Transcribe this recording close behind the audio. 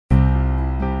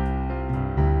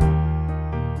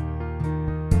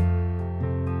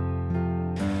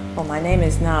Well, my name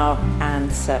is now Anne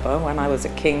Sebba. When I was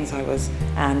at King's, I was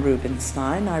Anne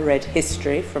Rubinstein. I read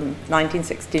history from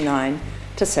 1969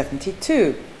 to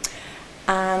 72.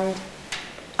 And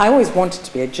I always wanted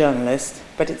to be a journalist,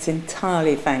 but it's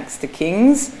entirely thanks to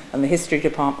King's and the history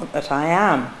department that I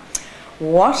am.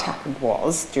 What happened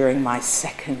was, during my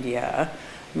second year,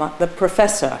 the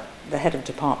professor, the head of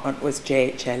department, was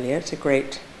J.H. Eliot, a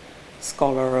great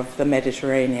scholar of the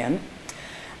Mediterranean.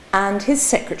 And his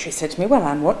secretary said to me, "Well,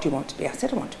 Anne, what do you want to be?" I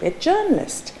said, "I want to be a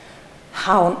journalist."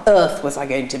 How on earth was I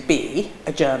going to be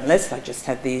a journalist? I just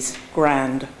had these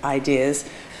grand ideas.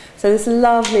 So this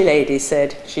lovely lady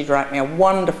said she'd write me a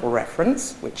wonderful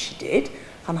reference, which she did,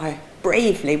 and I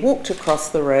bravely walked across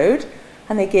the road,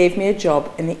 and they gave me a job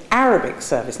in the Arabic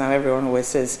service. Now, everyone always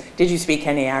says, "Did you speak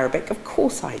any Arabic?" Of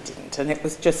course I didn't, and it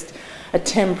was just a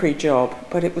temporary job,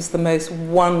 but it was the most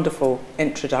wonderful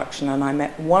introduction, and I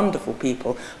met wonderful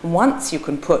people. And once you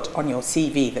can put on your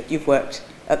CV that you've worked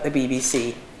at the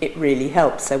BBC, it really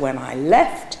helps. So when I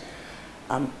left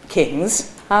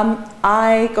King's,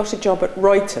 I got a job at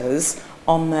Reuters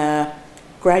on their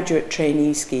graduate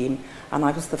trainee scheme, and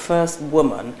I was the first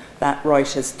woman that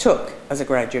Reuters took as a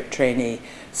graduate trainee.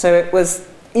 So it was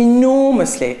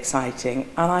enormously exciting,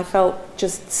 and I felt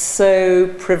just so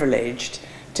privileged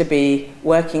to be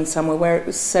working somewhere where it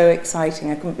was so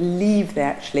exciting. I couldn't believe they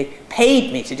actually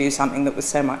paid me to do something that was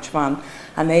so much fun.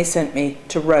 And they sent me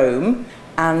to Rome,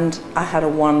 and I had a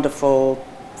wonderful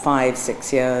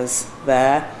 5-6 years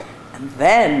there. And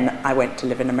then I went to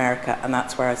live in America, and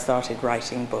that's where I started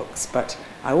writing books. But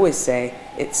I always say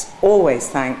it's always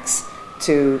thanks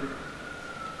to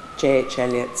J.H.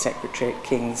 Eliot, Secretary at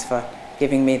King's, for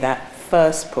giving me that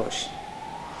first push.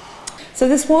 So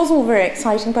this was all very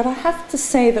exciting, but I have to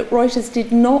say that Reuters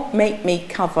did not make me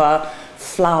cover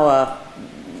flower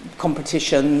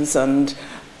competitions and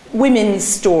women's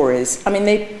stories. I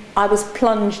mean, I was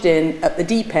plunged in at the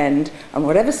deep end, and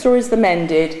whatever stories the men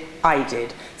did, I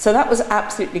did. So that was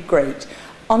absolutely great.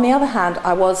 On the other hand,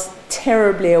 I was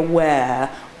terribly aware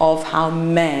of how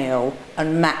male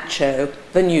and macho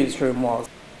the newsroom was.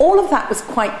 All of that was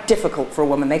quite difficult for a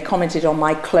woman. They commented on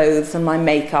my clothes and my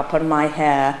makeup and my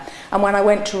hair. And when I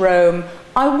went to Rome,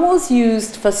 I was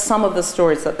used for some of the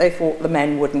stories that they thought the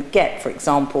men wouldn't get. For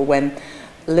example, when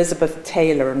Elizabeth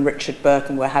Taylor and Richard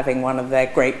Burton were having one of their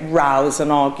great rows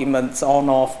and arguments on,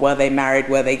 off, were they married,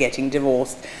 were they getting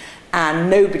divorced? And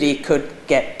nobody could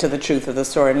get to the truth of the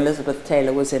story. And Elizabeth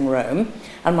Taylor was in Rome,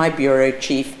 and my bureau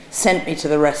chief sent me to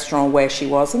the restaurant where she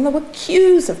was, and there were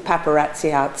queues of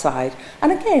paparazzi outside.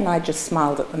 And again, I just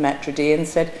smiled at the maitre d' and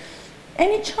said,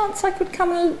 "Any chance I could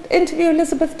come and interview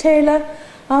Elizabeth Taylor?"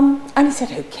 And he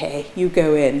said, "Okay, you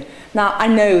go in." Now, I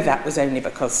know that was only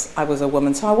because I was a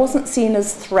woman, so I wasn't seen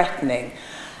as threatening.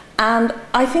 And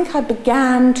I think I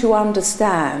began to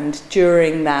understand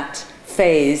during that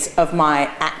phase of my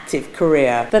active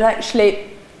career that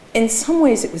actually, in some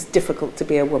ways, it was difficult to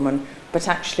be a woman, but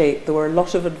actually there were a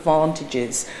lot of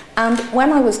advantages. And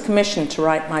when I was commissioned to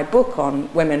write my book on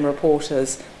women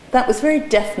reporters, that was very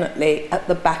definitely at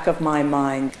the back of my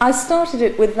mind. I started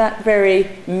it with that very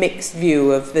mixed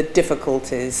view of the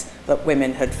difficulties that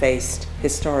women had faced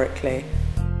historically.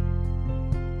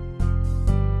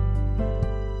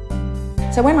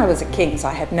 So when I was at King's,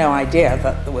 I had no idea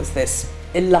that there was this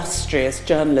illustrious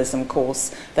journalism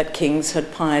course that King's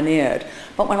had pioneered.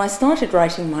 But when I started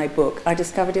writing my book, I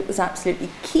discovered it was absolutely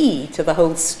key to the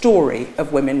whole story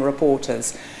of women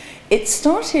reporters. It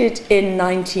started in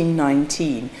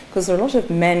 1919, because there were a lot of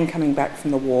men coming back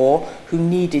from the war who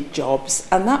needed jobs,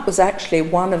 and that was actually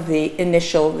one of the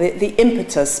initial, the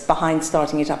impetus behind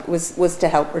starting it up was to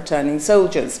help returning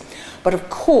soldiers. But of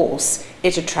course,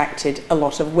 it attracted a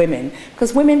lot of women,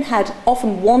 because women had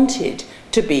often wanted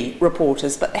to be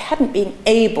reporters, but they hadn't been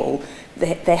able,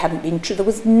 there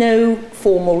was no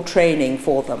formal training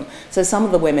for them. So some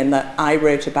of the women that I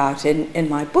wrote about in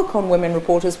my book on women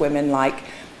reporters, women like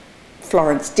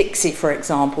Florence Dixie, for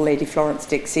example, Lady Florence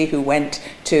Dixie, who went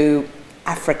to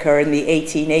Africa in the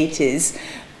 1880s,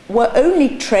 were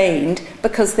only trained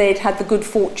because they'd had the good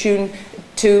fortune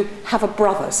to have a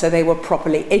brother, so they were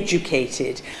properly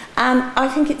educated. And I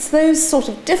think it's those sort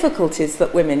of difficulties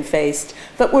that women faced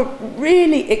that were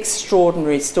really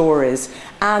extraordinary stories.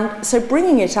 And so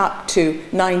bringing it up to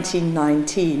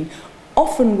 1919,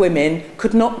 often women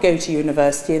could not go to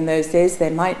university in those days. They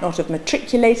might not have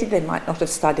matriculated, they might not have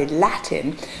studied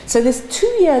Latin. So this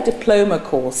 2-year diploma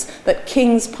course that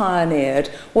King's pioneered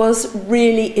was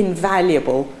really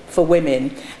invaluable for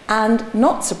women. And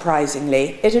not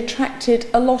surprisingly, it attracted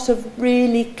a lot of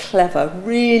really clever,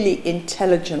 really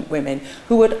intelligent women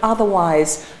who would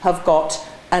otherwise have got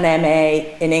an MA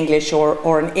in English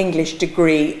or an English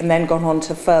degree and then gone on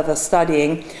to further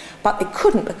studying, but they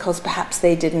couldn't because perhaps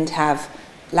they didn't have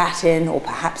Latin, or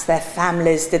perhaps their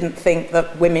families didn't think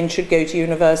that women should go to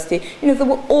university. You know, there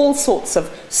were all sorts of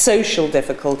social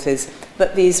difficulties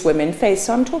that these women faced.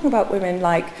 So I'm talking about women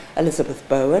like Elizabeth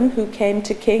Bowen, who came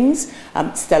to King's,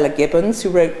 Stella Gibbons, who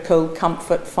wrote Cold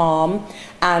Comfort Farm,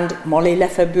 and Molly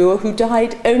Lefebvre, who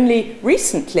died only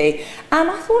recently. And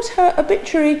I thought her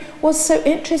obituary was so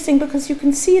interesting because you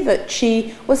can see that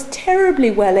she was terribly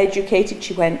well educated.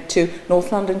 She went to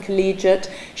North London Collegiate.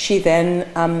 She then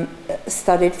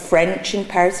studied French in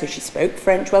Paris, so she spoke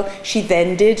French well. She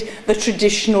then did the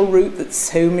traditional route that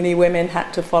so many women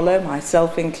had to follow,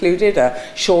 myself included, a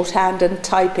shorthand and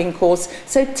typing course.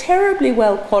 So terribly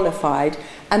well qualified.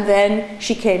 And then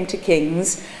she came to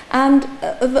King's, and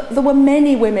there were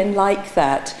many women like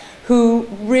that who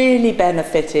really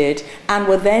benefited and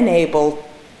were then able,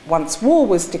 once war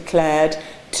was declared,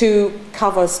 to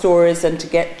cover stories and to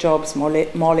get jobs.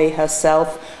 Molly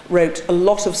herself wrote a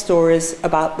lot of stories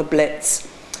about the Blitz.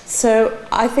 So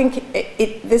I think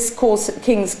this course at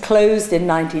King's closed in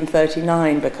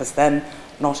 1939 because then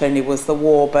not only was the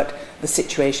war, but the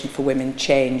situation for women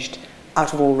changed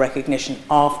out of all recognition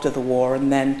after the war,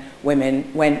 and then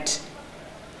women went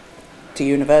to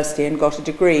university and got a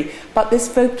degree. But this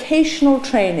vocational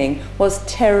training was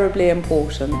terribly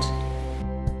important.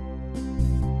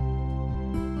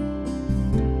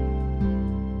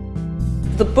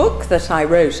 The book that I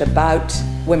wrote about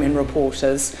women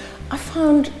reporters, I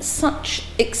found such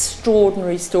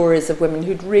extraordinary stories of women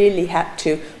who'd really had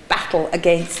to battle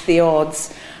against the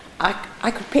odds. I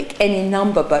could pick any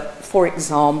number, but for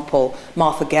example,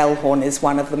 Martha Gellhorn is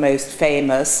one of the most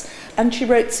famous, and she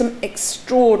wrote some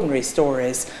extraordinary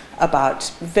stories about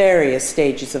various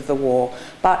stages of the war.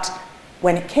 But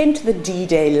when it came to the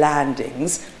D-Day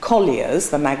landings,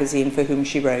 Collier's, the magazine for whom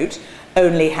she wrote,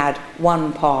 only had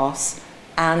one pass,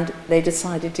 and they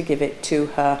decided to give it to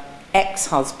her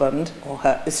ex-husband, or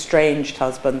her estranged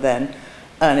husband then,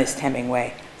 Ernest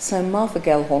Hemingway. So Martha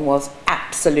Gellhorn was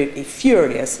absolutely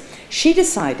furious. She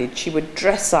decided she would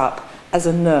dress up as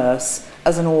a nurse,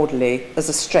 as an orderly, as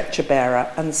a stretcher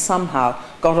bearer, and somehow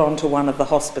got onto one of the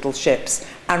hospital ships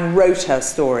and wrote her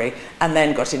story, and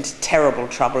then got into terrible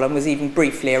trouble and was even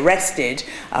briefly arrested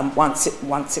once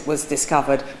it was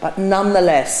discovered. But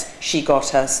nonetheless, she got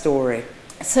her story.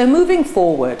 So moving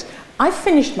forward, I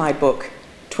finished my book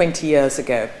 20 years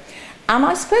ago. And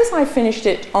I suppose I finished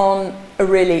it on a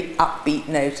really upbeat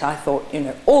note. I thought, you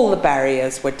know, all the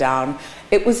barriers were down.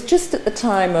 It was just at the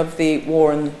time of the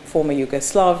war in former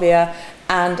Yugoslavia,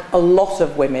 and a lot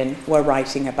of women were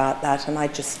writing about that, and I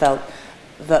just felt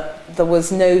that there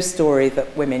was no story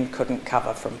that women couldn't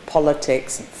cover, from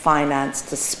politics and finance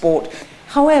to sport.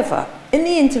 However, in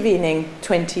the intervening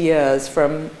 20 years,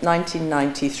 from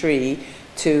 1993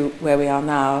 to where we are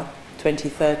now,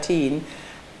 2013,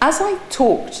 as I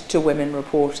talked to women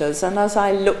reporters and as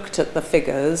I looked at the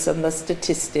figures and the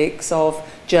statistics of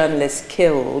journalists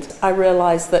killed, I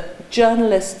realised that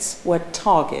journalists were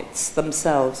targets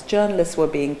themselves. Journalists were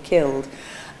being killed,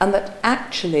 and that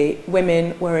actually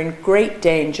women were in great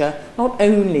danger not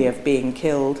only of being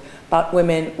killed, but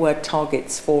women were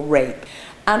targets for rape.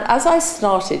 And as I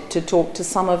started to talk to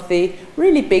some of the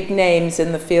really big names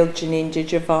in the field, Janine Di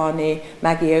Giovanni,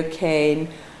 Maggie O'Kane,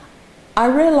 I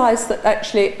realised that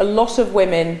actually a lot of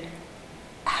women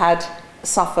had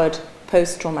suffered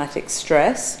post-traumatic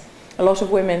stress. A lot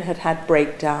of women had had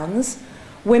breakdowns.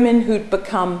 Women who'd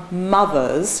become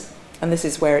mothers, and this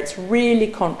is where it's really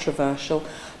controversial,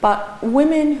 but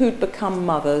women who'd become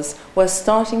mothers were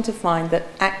starting to find that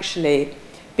actually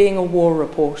being a war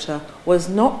reporter was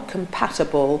not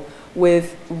compatible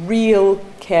with real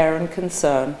care and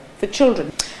concern for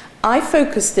children. I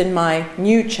focused in my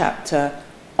new chapter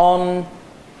on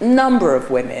a number of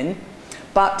women,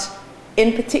 but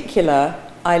in particular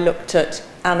I looked at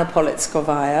Anna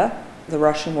Politkovskaya, the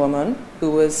Russian woman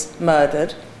who was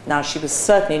murdered. Now, she was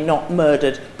certainly not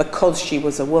murdered because she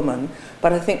was a woman,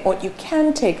 but I think what you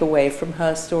can take away from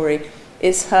her story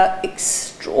is her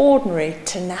extraordinary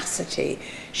tenacity.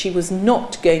 She was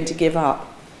not going to give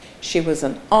up. She was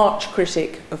an arch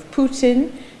critic of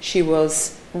Putin. She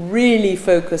was really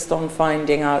focused on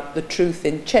finding out the truth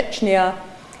in Chechnya,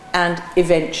 and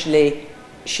eventually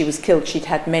she was killed. She'd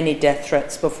had many death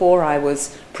threats before. I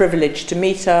was privileged to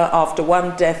meet her after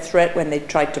one death threat when they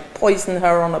tried to poison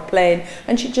her on a plane,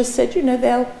 and she just said, you know,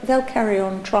 they'll carry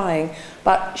on trying,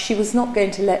 but she was not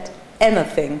going to let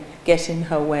anything get in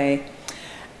her way.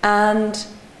 And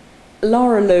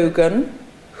Lara Logan,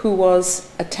 who was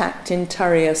attacked in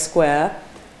Tahrir Square,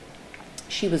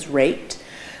 she was raped.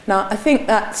 Now, I think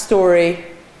that story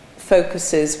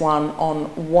focuses one on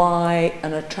why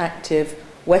an attractive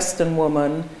Western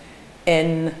woman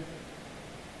in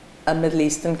a Middle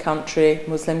Eastern country,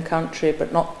 Muslim country,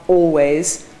 but not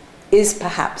always, is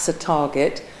perhaps a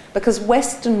target, because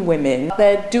Western women,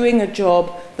 they're doing a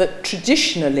job that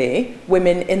traditionally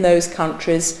women in those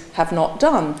countries have not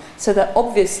done. So they're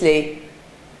obviously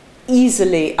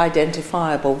easily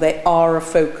identifiable. They are a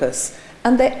focus,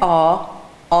 and they are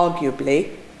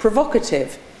arguably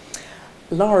provocative.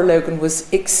 Lara Logan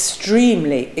was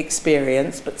extremely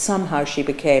experienced, but somehow she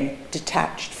became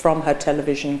detached from her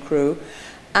television crew,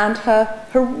 and her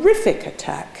horrific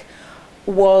attack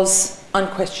was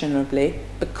unquestionably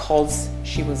because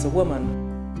she was a woman.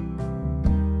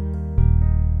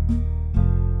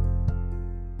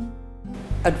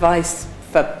 Advice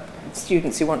for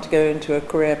students who want to go into a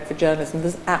career for journalism,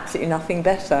 there's absolutely nothing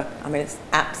better. I mean, it's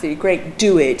absolutely great.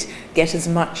 Do it. Get as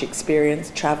much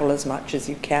experience, travel as much as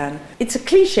you can. It's a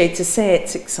cliche to say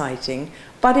it's exciting,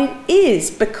 but it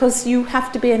is, because you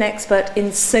have to be an expert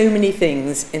in so many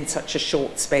things in such a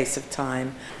short space of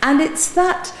time. And it's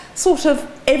that sort of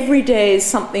every day is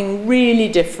something really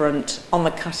different on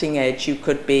the cutting edge. You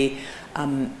could be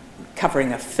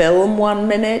covering a film one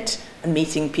minute and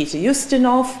meeting Peter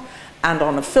Ustinov, and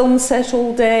on a film set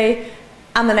all day,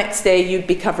 and the next day you'd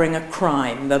be covering a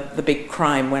crime. The big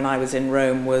crime when I was in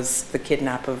Rome was the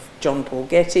kidnap of John Paul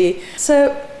Getty.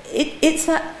 So it's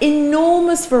that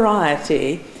enormous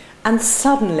variety, and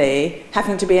suddenly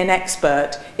having to be an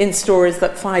expert in stories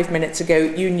that 5 minutes ago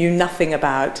you knew nothing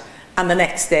about, and the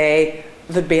next day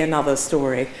there'd be another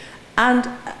story. And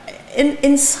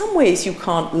in some ways you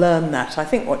can't learn that. I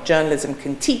think what journalism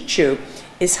can teach you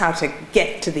is how to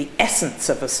get to the essence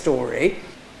of a story.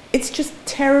 It's just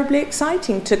terribly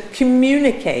exciting to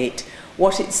communicate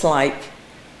what it's like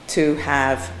to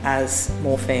have, as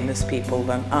more famous people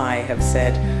than I have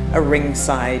said, a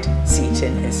ringside seat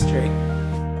in history.